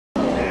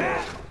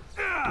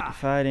do the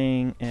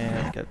fighting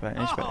and get my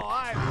inch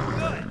back. I'm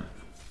good.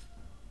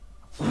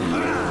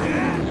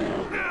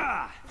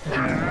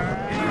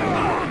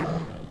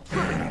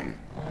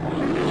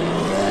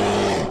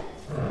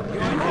 You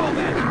ain't all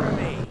that for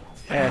me.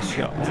 Ass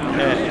shot.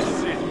 This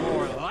Ass. is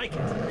more like it.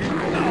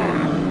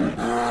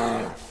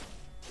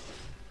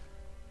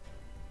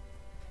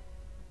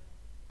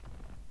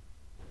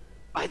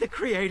 By the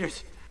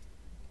creators.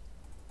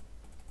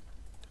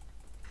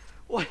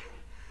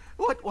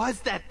 What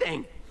was that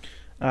thing?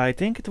 I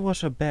think it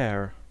was a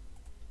bear.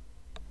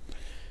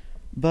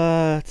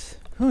 But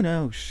who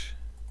knows?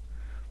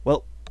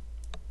 Well,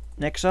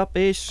 next up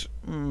is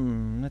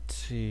let's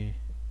see.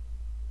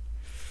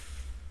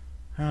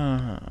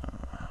 I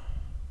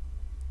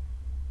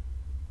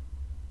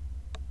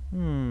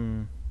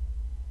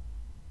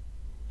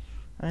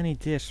need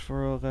this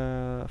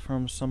for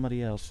from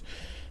somebody else.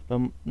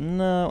 But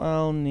no,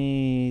 I'll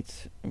need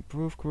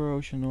improve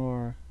corrosion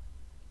or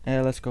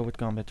let's go with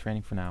combat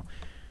training for now.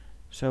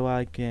 So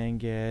I can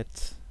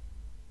get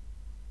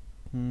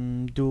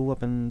dual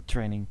weapon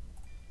training.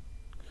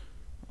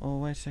 Oh,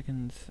 wait a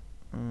second.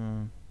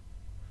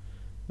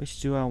 Which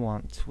do I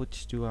want?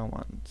 Which do I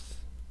want?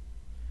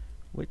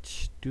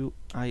 Which do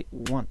I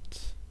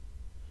want?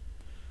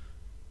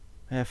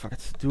 Yeah, fuck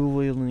it. Dual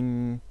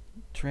wielding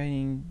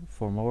training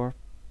for more.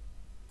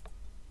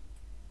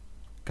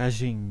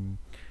 Kazing.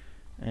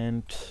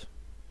 And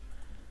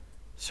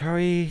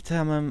sorry,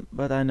 Tamam,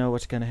 but I know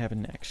what's gonna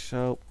happen next.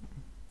 So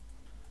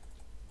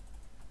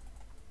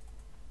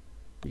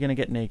you're gonna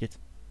get naked.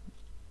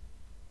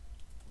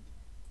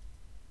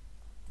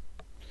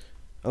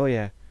 Oh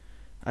yeah,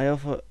 I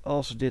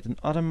also did an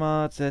other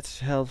mod that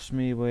helps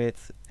me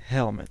with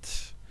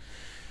helmets.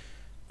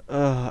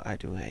 I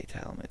do hate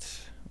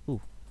helmets.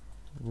 Ooh,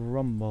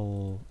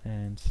 rumble,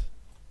 and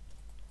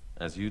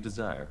As you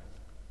desire.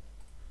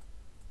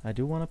 I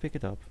do want to pick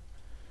it up.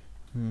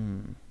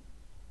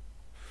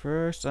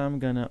 First, I'm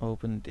gonna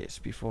open this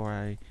before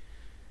I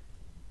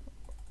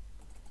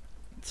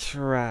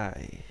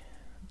try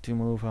to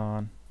move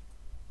on.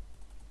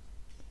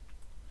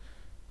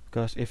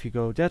 Because if you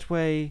go that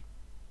way,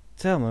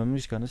 tell him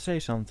he's gonna say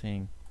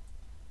something.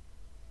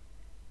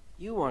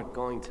 You aren't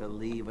going to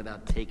leave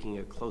without taking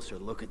a closer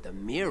look at the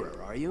mirror,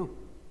 are you?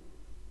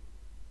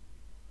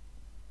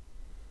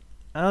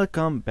 I'll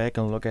come back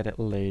and look at it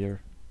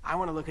later. I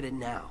want to look at it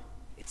now.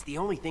 It's the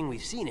only thing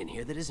we've seen in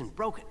here that isn't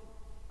broken.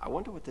 I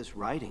wonder what this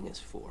writing is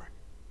for.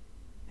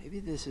 Maybe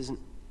this isn't...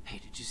 Hey,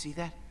 did you see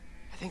that?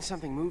 I think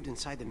something moved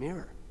inside the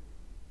mirror.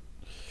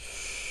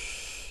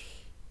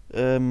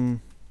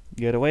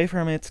 Get away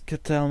from it,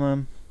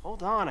 Katelman.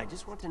 Hold on, I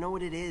just want to know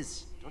what it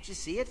is. Don't you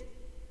see it?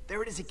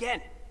 There it is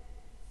again.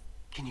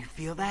 Can you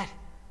feel that?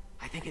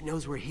 I think it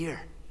knows we're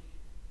here.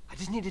 I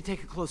just need to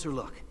take a closer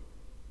look.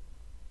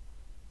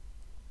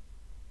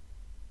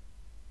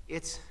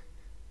 It's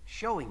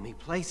showing me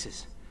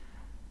places.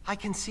 I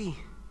can see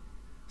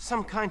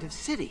some kind of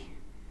city.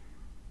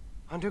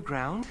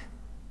 Underground.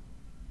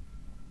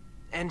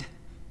 And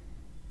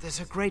there's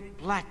a great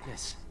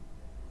blackness.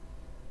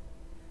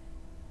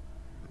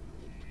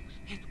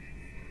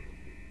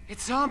 It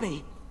saw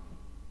me.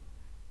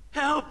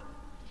 Help!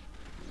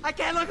 I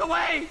can't look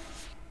away!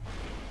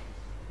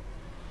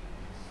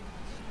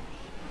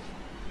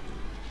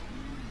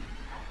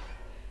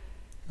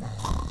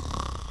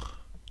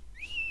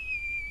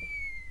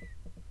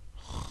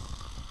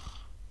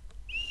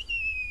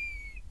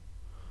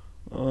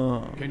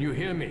 Can you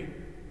hear me?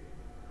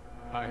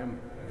 I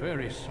am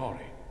very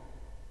sorry.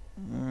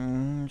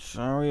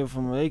 Sorry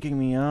for waking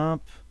me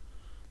up.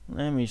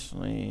 Let me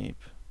sleep.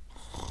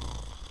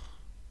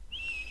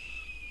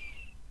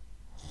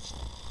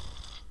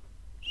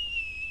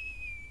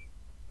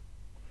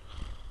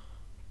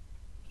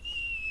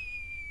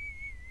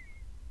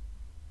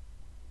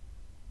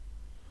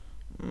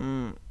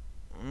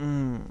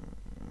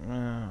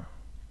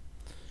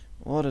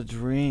 What a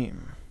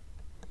dream.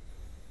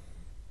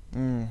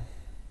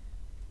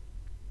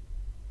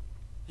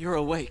 You're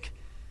awake.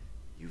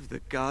 You've the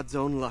god's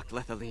own luck,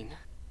 Lethaline.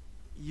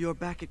 You're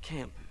back at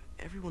camp.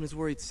 Everyone is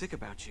worried sick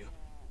about you.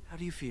 How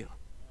do you feel?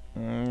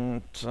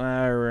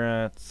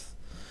 Tired.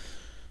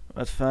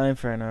 But fine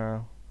for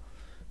now.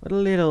 But a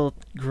little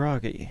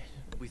groggy.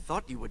 We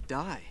thought you would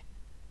die.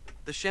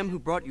 The Shem who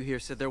brought you here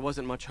said there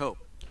wasn't much hope.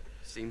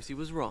 Seems he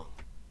was wrong.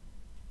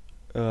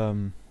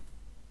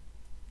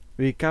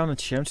 We counted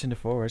Shems in the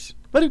forest,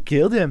 but who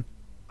killed him?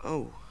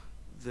 Oh,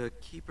 the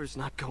Keeper's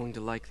not going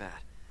to like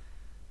that.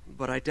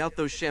 But I doubt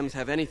those Shems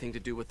have anything to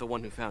do with the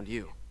one who found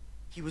you.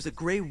 He was a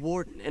Grey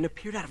Warden and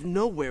appeared out of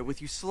nowhere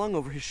with you slung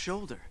over his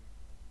shoulder.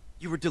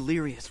 You were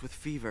delirious with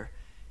fever.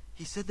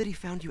 He said that he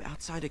found you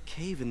outside a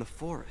cave in the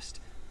forest,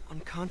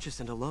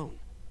 unconscious and alone.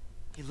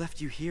 He left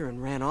you here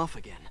and ran off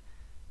again.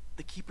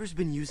 The Keeper's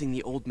been using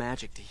the old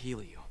magic to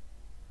heal you.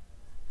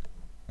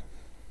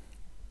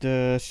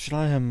 The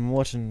Slime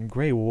wasn't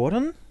Grey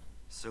Warden?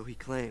 So he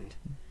claimed.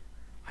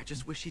 I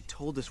just wish he'd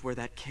told us where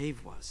that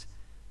cave was.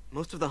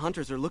 Most of the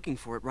hunters are looking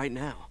for it right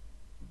now.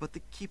 But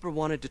the Keeper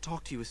wanted to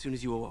talk to you as soon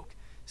as you awoke.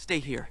 Stay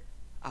here.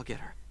 I'll get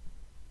her.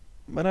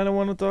 But I don't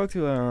want to talk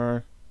to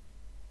her.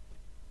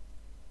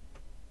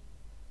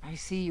 I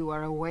see you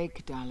are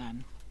awake,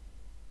 Dalan.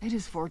 It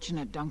is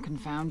fortunate Duncan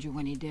found you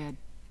when he did.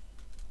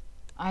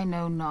 I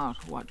know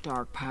not what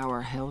dark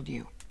power held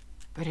you,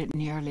 but it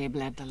nearly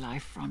bled the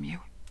life from you.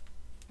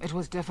 It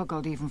was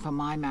difficult even for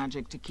my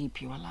magic to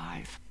keep you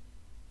alive.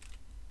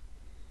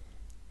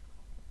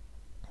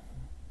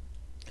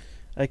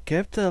 I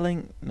kept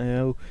telling...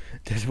 No,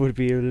 that would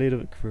be a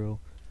little cruel.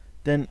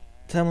 Then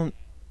Tamlin...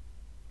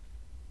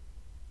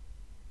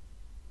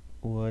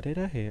 What did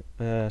I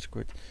hear?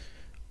 Squid.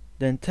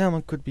 Then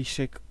Tamlin could be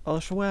sick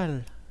as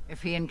well.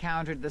 If he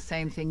encountered the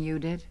same thing you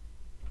did?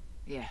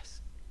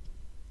 Yes.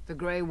 The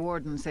Grey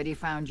Warden said he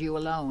found you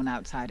alone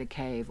outside a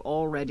cave,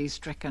 already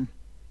stricken.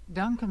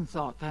 Duncan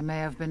thought there may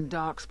have been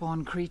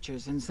darkspawn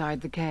creatures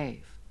inside the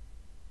cave.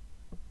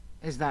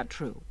 Is that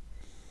true?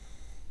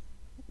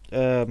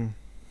 There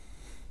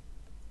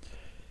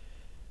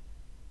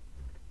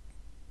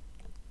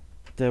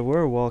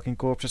were walking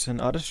corpses and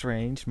other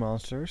strange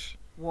monsters.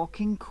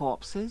 Walking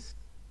corpses?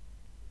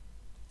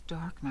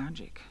 Dark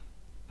magic,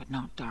 but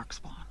not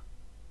darkspawn.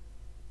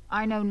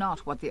 I know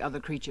not what the other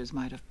creatures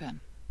might have been.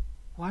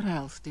 What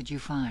else did you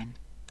find?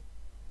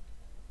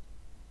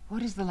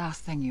 What is the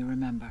last thing you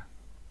remember?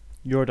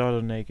 Your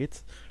daughter naked.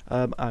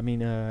 A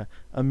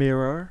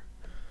mirror.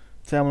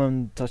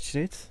 Tamlin touched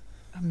it.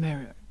 A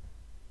mirror.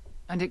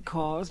 And it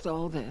caused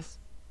all this?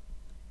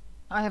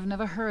 I have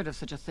never heard of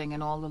such a thing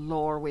in all the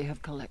lore we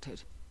have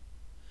collected.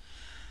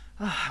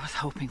 I was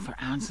hoping for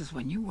answers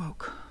when you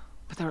woke,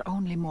 but there are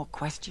only more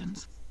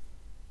questions.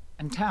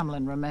 And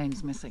Tamlin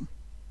remains missing.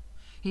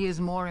 He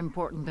is more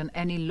important than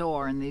any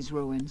lore in these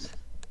ruins.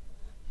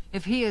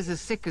 If he is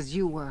as sick as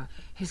you were,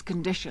 his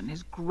condition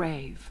is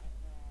grave.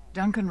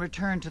 Duncan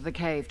returned to the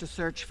cave to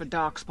search for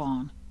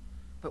Darkspawn,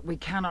 but we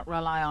cannot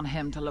rely on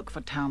him to look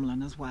for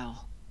Tamlin as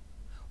well.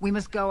 We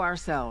must go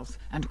ourselves,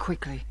 and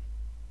quickly.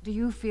 Do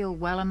you feel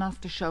well enough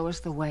to show us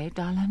the way,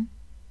 Dalan?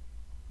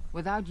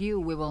 Without you,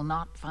 we will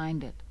not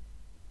find it.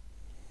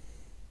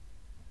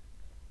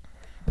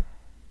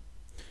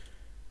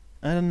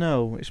 I don't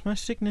know. Is my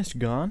sickness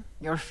gone?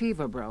 Your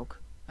fever broke,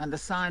 and the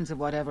signs of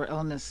whatever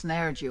illness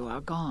snared you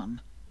are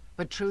gone.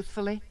 But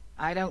truthfully,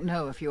 I don't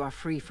know if you are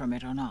free from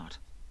it or not.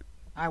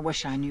 I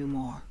wish I knew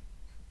more.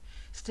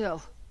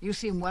 Still, you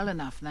seem well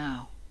enough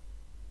now.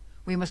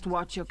 We must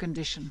watch your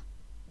condition,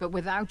 but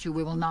without you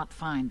we will not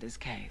find this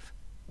cave.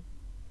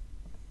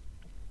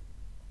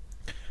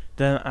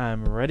 Then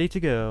I'm ready to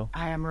go.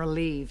 I am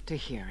relieved to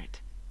hear it.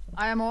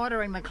 I am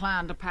ordering the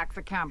clan to pack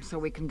the camp so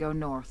we can go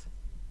north.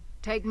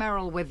 Take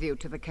Merrill with you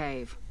to the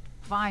cave.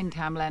 Find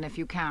Tamlin if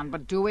you can,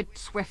 but do it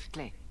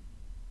swiftly.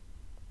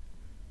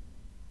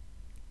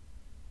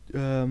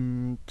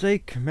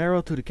 Take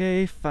Meryl to the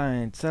cave,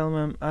 find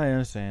Selman, I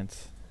understand.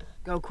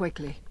 Go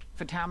quickly,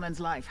 for Tamlin's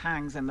life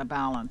hangs in the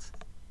balance.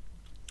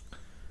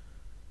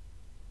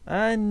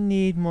 I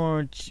need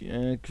more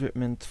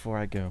equipment before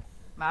I go.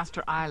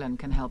 Master Island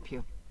can help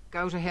you.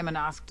 Go to him and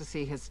ask to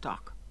see his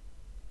stock.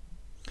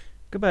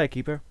 Goodbye,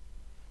 Keeper.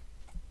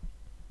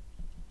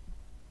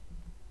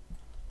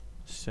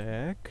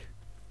 Sec.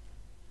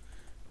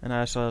 And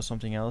I saw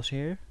something else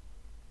here.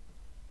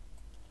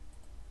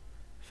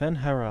 Van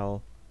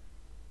Harel.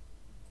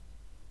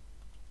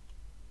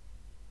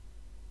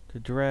 The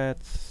Dread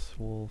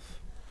Wolf.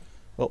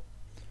 Well,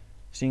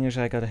 seeing as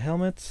I got a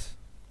helmet.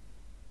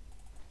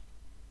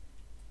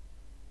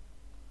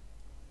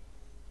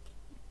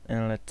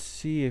 And let's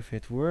see if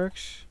it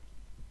works.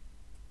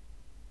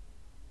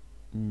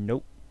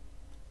 Nope.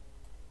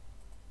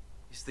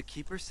 Is the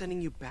Keeper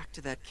sending you back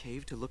to that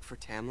cave to look for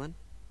Tamlin?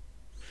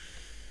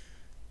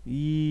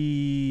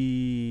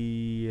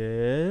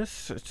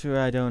 Yes,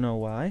 so I don't know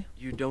why.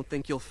 You don't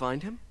think you'll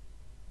find him?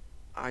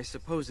 I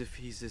suppose if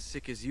he's as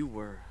sick as you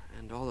were,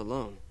 and all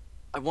alone.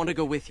 I want to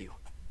go with you.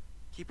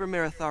 Keeper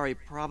Marathari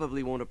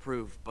probably won't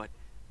approve, but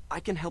I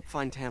can help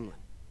find Tamlin.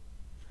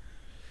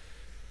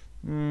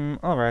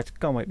 Alright,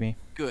 come with me.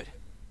 Good.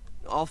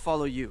 I'll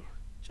follow you,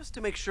 just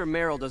to make sure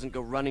Meryl doesn't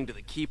go running to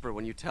the Keeper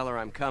when you tell her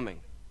I'm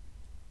coming.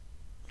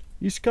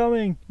 He's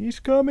coming! He's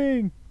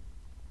coming!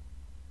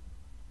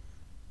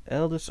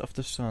 Eldest of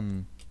the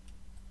Sun.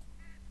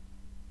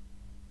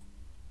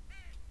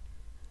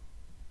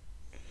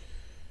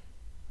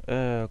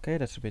 Okay,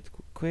 that's a bit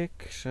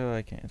quick, so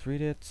I can't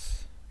read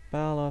it.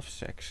 Balaf,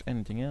 sex,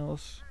 anything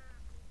else?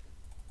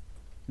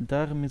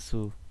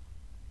 Darmitsu.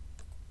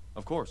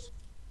 Of course.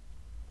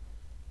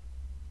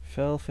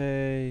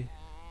 Velve.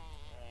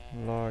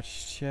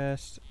 Large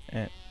chest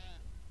and...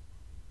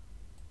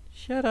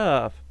 Shut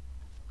up!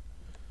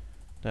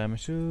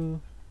 Darmitsu.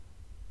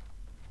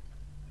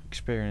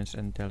 Experience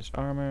and Dallas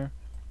armor.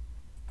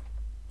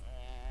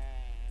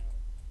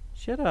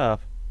 Shut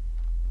up!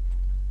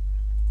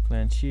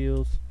 Clan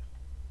shield.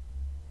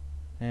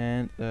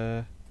 And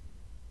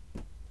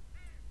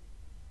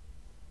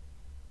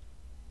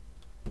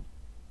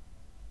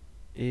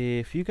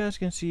if you guys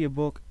can see a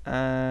book,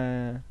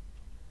 then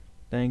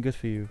good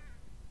for you.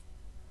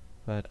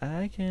 But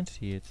I can't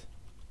see it.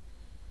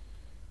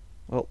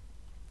 Well,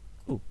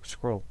 ooh,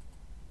 scroll.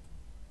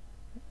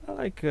 I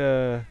like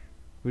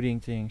reading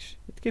things.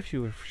 It gives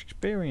you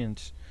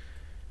experience.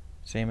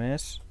 Same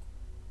as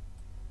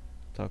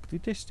talk to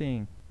this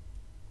thing.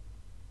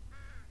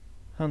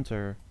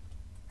 Hunter.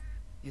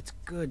 It's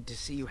good to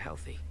see you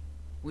healthy.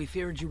 We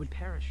feared you would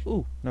perish.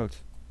 Ooh,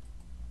 note.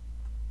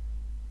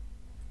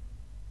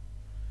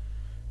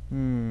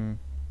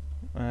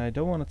 I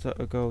don't want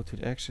to go to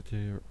the exit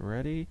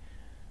already.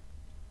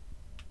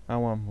 I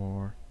want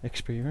more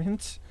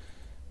experience.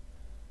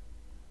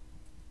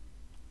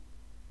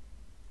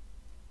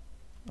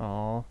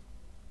 Aw. I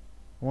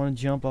want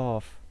to jump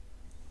off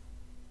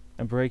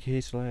and break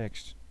his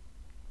legs.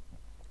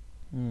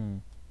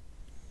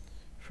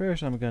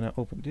 First I'm gonna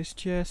open this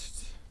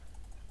chest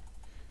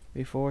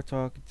before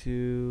talking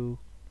to...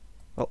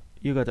 Oh,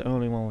 you got the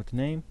only one with the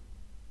name.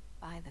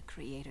 By the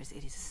creators,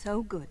 it is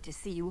so good to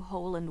see you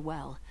whole and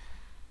well.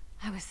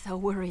 I was so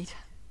worried.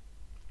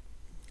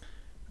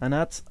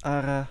 Anat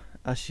Ara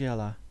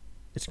Ashiela.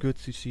 It's good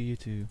to see you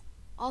too.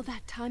 All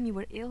that time you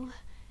were ill,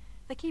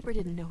 the Keeper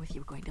didn't know if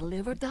you were going to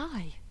live or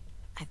die.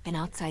 I've been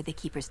outside the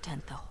Keeper's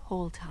tent the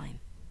whole time.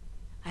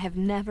 I have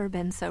never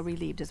been so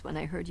relieved as when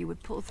I heard you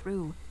would pull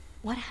through.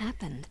 What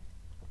happened?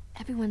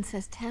 Everyone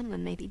says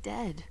Tamlin may be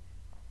dead.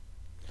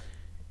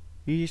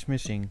 He's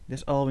missing.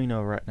 That's all we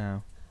know right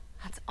now.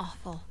 That's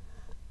awful.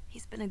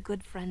 He's been a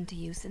good friend to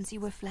you since you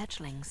were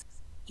fledglings.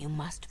 You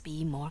must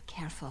be more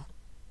careful.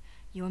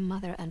 Your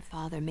mother and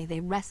father, may they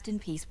rest in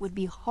peace, would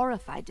be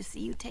horrified to see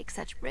you take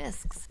such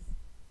risks.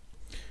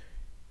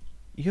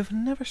 You've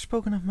never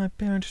spoken of my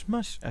parents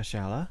much,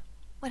 Ashala.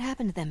 What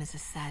happened to them is a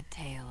sad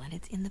tale, and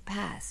it's in the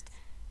past.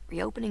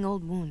 Reopening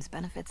old wounds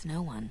benefits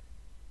no one.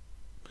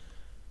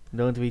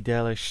 Don't we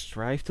dare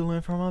strive to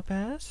learn from our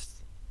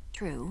past?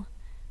 True.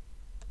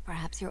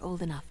 Perhaps you're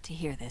old enough to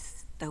hear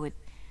this, though it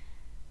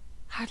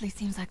hardly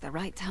seems like the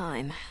right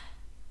time.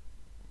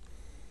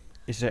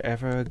 Is there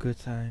ever a good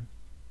time?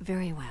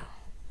 Very well.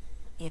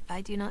 If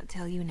I do not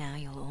tell you now,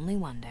 you'll only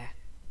wonder.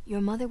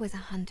 Your mother was a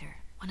hunter,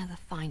 one of the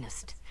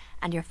finest,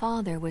 and your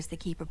father was the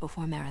Keeper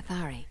before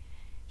Marethari.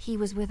 He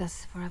was with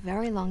us for a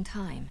very long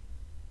time.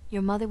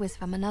 Your mother was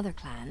from another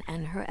clan,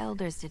 and her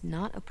elders did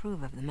not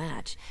approve of the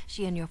match.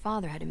 She and your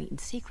father had to meet in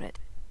secret.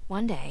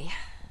 One day,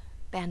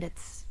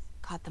 bandits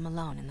caught them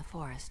alone in the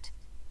forest.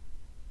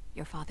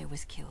 Your father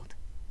was killed,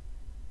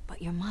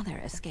 but your mother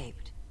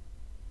escaped.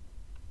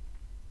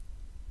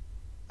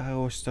 I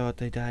always thought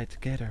they died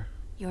together.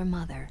 Your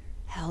mother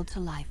held to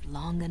life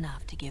long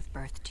enough to give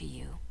birth to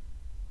you.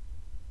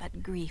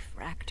 But grief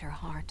racked her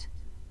heart.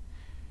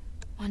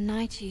 One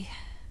night she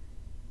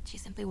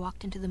simply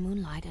walked into the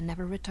moonlight and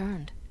never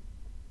returned.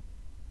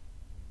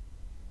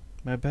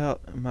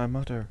 My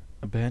mother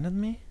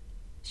abandoned me?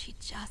 She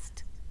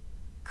just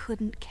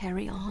couldn't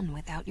carry on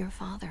without your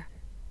father.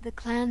 The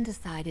clan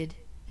decided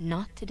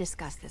not to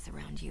discuss this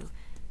around you,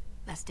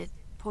 lest it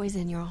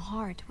poison your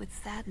heart with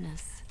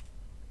sadness.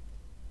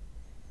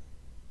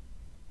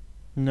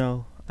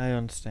 No, I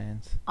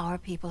understand. Our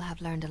people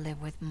have learned to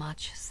live with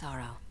much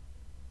sorrow.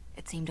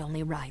 It seemed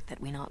only right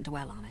that we not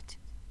dwell on it.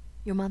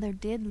 Your mother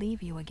did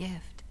leave you a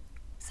gift.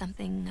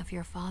 Something of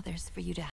your father's for you to